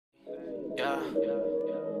Yeah.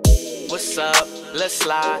 What's up? Let's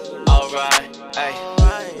slide. Alright.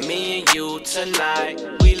 Ay. Me and you tonight.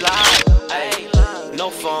 We live. Ay. No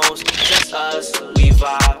phones, just us. We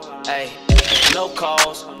vibe. Ay. No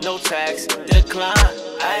calls, no text. Decline.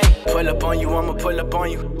 Ay. Pull up on you, I'ma pull up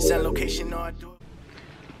on you. Send location or I do.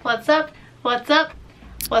 What's up? What's up?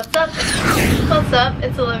 What's up? What's up?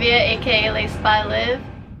 It's Olivia, aka Lace by Liv.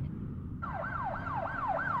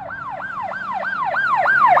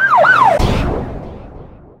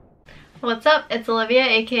 What's up? It's Olivia,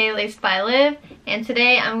 aka Lace by Liv, and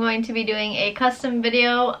today I'm going to be doing a custom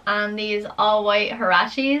video on these all-white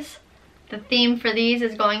Huarache'S. The theme for these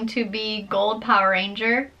is going to be Gold Power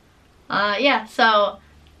Ranger. Yeah, so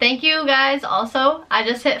thank you guys also. I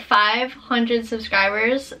just hit 500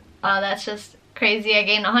 subscribers. That's just crazy. I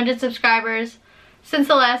gained 100 subscribers since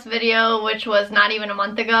the last video, which was not even a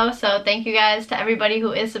month ago. So thank you guys to everybody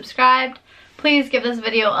who is subscribed. Please give this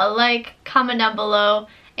video a like, comment down below,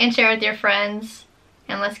 and share with your friends.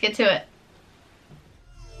 And let's get to it.